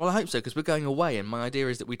 weeks. Well, I hope so, because we're going away, and my idea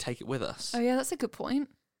is that we take it with us. Oh, yeah, that's a good point.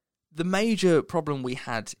 The major problem we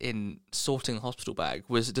had in sorting the hospital bag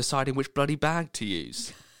was deciding which bloody bag to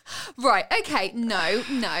use. Right, okay, no.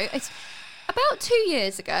 It's about 2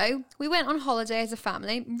 years ago, we went on holiday as a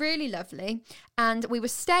family, really lovely, and we were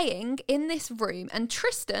staying in this room, and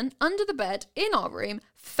Tristan, under the bed in our room,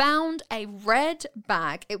 found a red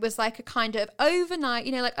bag. It was like a kind of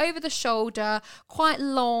overnight, like over the shoulder, quite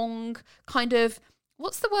long, kind of,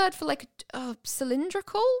 what's the word for like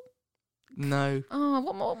cylindrical? No. Oh,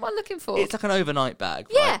 what am I looking for? It's like an overnight bag.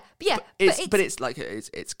 Yeah, right? yeah. But it's like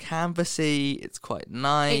it's canvassy. It's quite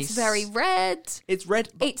nice. It's very red. It's red.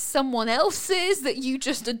 It's someone else's that you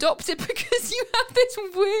just adopted because you have this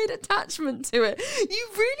weird attachment to it. You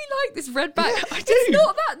really like this red bag. Yeah, I do. It's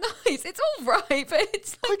not that nice. It's all right, but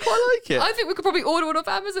it's like, I quite like it. I think we could probably order one off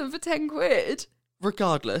Amazon for 10 quid.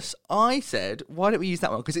 Regardless, I said, why don't we use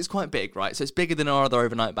that one? Because it's quite big, right? So it's bigger than our other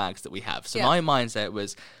overnight bags that we have. So my mindset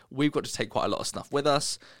was, we've got to take quite a lot of stuff with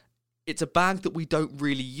us. It's a bag that we don't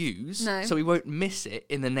really use, so we won't miss it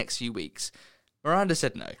in the next few weeks. Miranda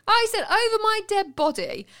said no. I said, over my dead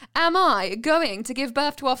body, am I going to give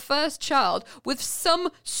birth to our first child with some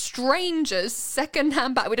stranger's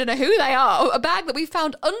second-hand bag? We don't know who they are. A bag that we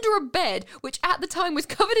found under a bed, which at the time was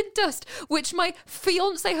covered in dust, which my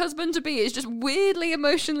fiancé husband-to-be is just weirdly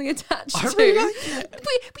emotionally attached to. I really like it.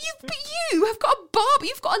 But you have got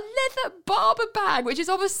you've got a leather Barber bag, which is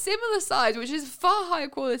of a similar size, which is far higher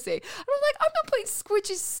quality. And I'm like, I'm not putting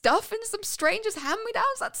Squidgy's stuff in some stranger's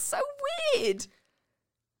hand-me-downs. That's so weird.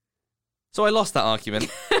 So I lost that argument,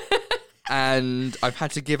 and I've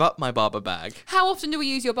had to give up my Barber bag. How often do we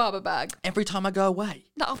use your Barber bag? Every time I go away.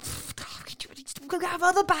 No, we're going to have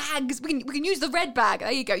other bags. We can use the red bag.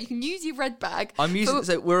 There you go. You can use your red bag.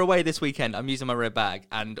 So we're away this weekend. I'm using my red bag,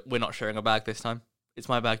 and we're not sharing a bag this time. It's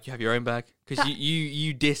my bag. You have your own bag. Because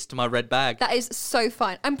you dissed my red bag. That is so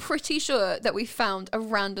fine. I'm pretty sure that we found a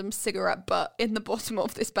random cigarette butt in the bottom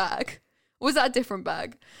of this bag. Or was that a different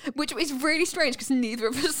bag? Which is really strange because neither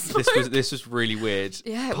of us smoked. This was really weird.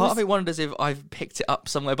 Yeah, Part of me wonders if I've picked it up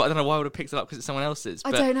somewhere, but I don't know why I would have picked it up because it's someone else's. I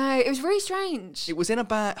don't know. It was really strange. It was in a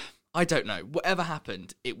bag. I don't know. Whatever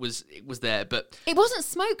happened, it was there, but it wasn't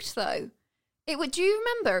smoked though. Do you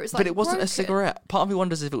remember? It was like, but it wasn't broken. a cigarette. Part of me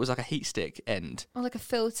wonders if it was like a heat stick end or like a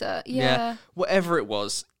filter. Yeah. Whatever it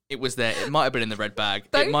was there. It might have been in the red bag.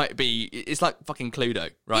 It might be. It's like fucking Cluedo,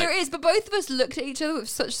 right? Yeah, it is. But both of us looked at each other with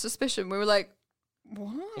such suspicion. We were like,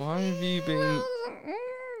 what? Why have you been?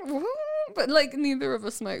 But like neither of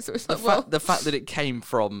us smoked, so it's like, the fact that it came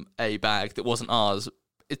from a bag that wasn't ours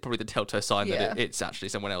is probably the telltale sign that it's actually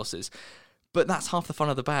someone else's. But that's half the fun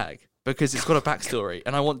of the bag because it's got a backstory,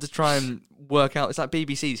 and I want to try and work out. It's like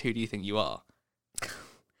BBC's Who Do You Think You Are?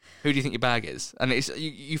 Who do you think your bag is? And it's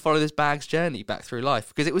you follow this bag's journey back through life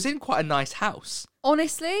because it was in quite a nice house.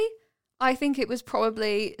 Honestly, I think it was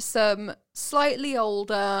probably some slightly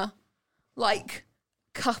older, like,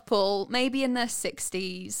 couple, maybe in their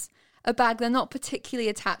 60s, a bag they're not particularly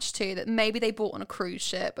attached to that maybe they bought on a cruise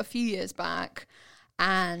ship a few years back.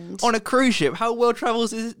 And on a cruise ship, how well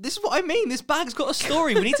travels is this? Is what I mean. This bag's got a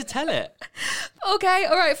story. We need to tell it. Okay,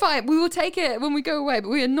 all right, fine. We will take it when we go away, but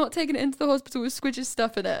we are not taking it into the hospital with Squidgy's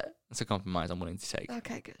stuff in it. That's a compromise I'm willing to take.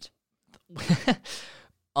 Okay, good.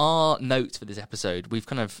 Our notes for this episode, we've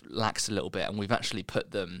kind of laxed a little bit, and we've actually put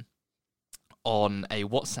them on a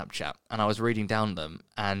WhatsApp chat, and I was reading down them,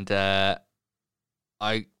 and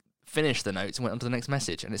I finished the notes and went on to the next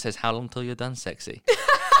message, and it says, "How long till you're done, sexy?"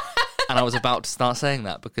 And I was about to start saying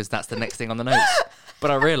that because that's the next thing on the notes.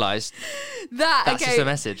 But I realised that's just a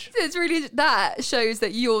message. It's really, that shows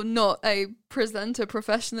that you're not a presenter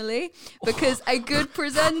professionally, because a good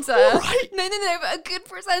presenter... Right. No, but a good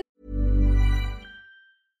presenter...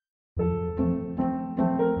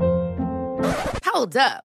 Hold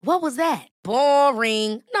up. What was that?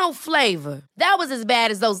 Boring. No flavor. That was as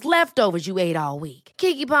bad as those leftovers you ate all week.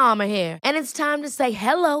 Keke Palmer here, and it's time to say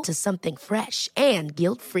hello to something fresh and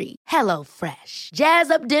guilt-free. Hello Fresh. Jazz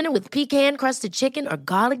up dinner with pecan-crusted chicken or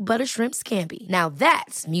garlic butter shrimp scampi. Now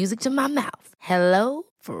that's music to my mouth. Hello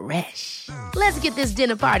Fresh. Let's get this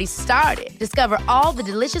dinner party started. Discover all the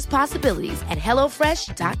delicious possibilities at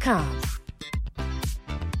hellofresh.com.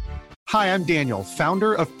 Hi, I'm Daniel,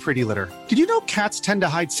 founder of Pretty Litter. Did you know cats tend to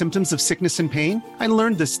hide symptoms of sickness and pain? I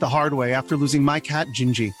learned this the hard way after losing my cat,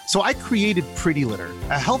 Gingy. So I created Pretty Litter,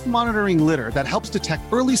 a health monitoring litter that helps detect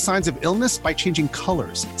early signs of illness by changing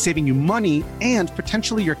colors, saving you money and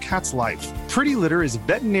potentially your cat's life. Pretty Litter is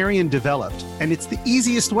veterinarian developed, and it's the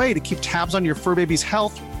easiest way to keep tabs on your fur baby's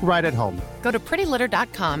health right at home. Go to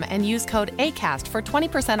prettylitter.com and use code ACAST for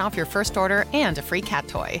 20% off your first order and a free cat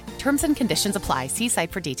toy. Terms and conditions apply. See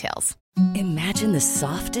site for details. Imagine the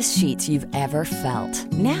softest sheets you've ever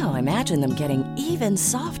felt. Now imagine them getting even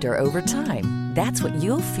softer over time. That's what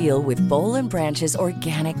you'll feel with Boll & Branch's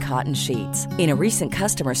organic cotton sheets. In a recent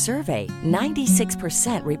customer survey,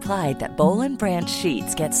 96% replied that Boll & Branch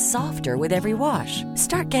sheets get softer with every wash.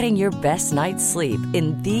 Start getting your best night's sleep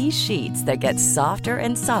in these sheets that get softer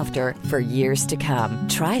and softer for years to come.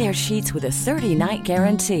 Try their sheets with a 30-night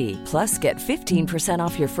guarantee. Plus, get 15%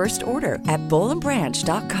 off your first order at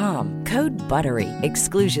bollandbranch.com. Code BUTTERY.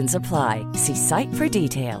 Exclusions apply. See site for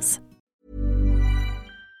details.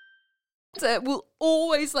 Will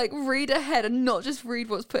always read ahead and not just read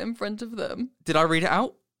what's put in front of them. Did I read it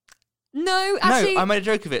out? No, actually... No, I made a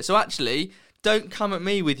joke of it. So actually, don't come at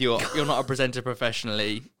me with you're not a presenter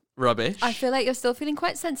professionally rubbish. I feel like you're still feeling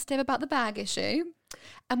quite sensitive about the bag issue,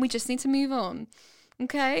 and we just need to move on.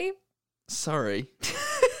 Okay? Sorry.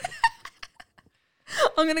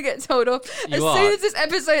 I'm going to get told off. Soon as this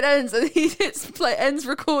episode ends and he ends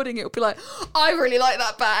recording, it'll be like, I really like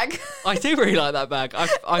that bag. I do really like that bag.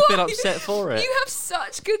 I've been upset for it. You have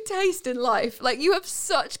such good taste in life. You have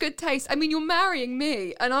such good taste. I mean, you're marrying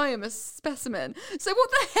me and I am a specimen. So what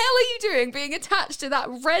the hell are you doing being attached to that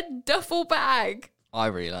red duffel bag? I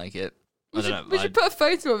really like it. We should put a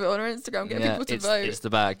photo of it on our Instagram, get people to vote. It's the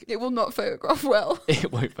bag. It will not photograph well. It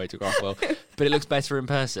won't photograph well. But it looks better in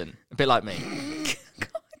person. A bit like me.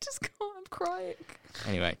 I just can't. I'm crying.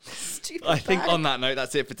 Anyway, Stupid I think bag. on that note,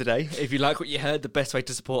 that's it for today. If you like what you heard, the best way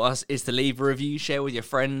to support us is to leave a review, share with your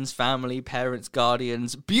friends, family, parents,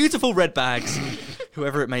 guardians, beautiful red bags,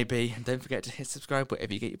 whoever it may be. And don't forget to hit subscribe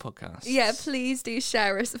wherever you get your podcasts. Yeah, please do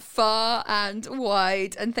share us far and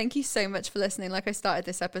wide. And thank you so much for listening. Like I started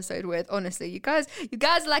this episode with, honestly, you guys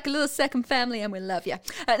are like a little second family and we love you.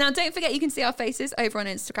 Now, don't forget you can see our faces over on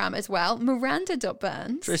Instagram as well.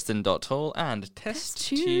 Miranda.Burns. Tristan.Tall and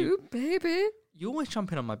TestTube. Baby. You always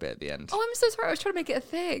jump in on my bit at the end. Oh, I'm so sorry. I was trying to make it a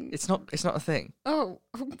thing. It's not a thing. Oh,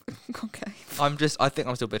 okay. I think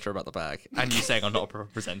I'm still bitter about the bag. And you saying I'm not a proper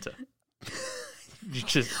presenter.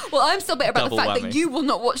 Well, I'm still bitter about the fact whammy. that you will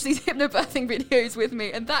not watch these hypnobirthing videos with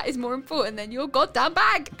me, and that is more important than your goddamn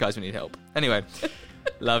bag. Guys, we need help. Anyway,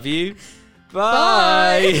 love you.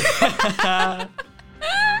 Bye. Bye.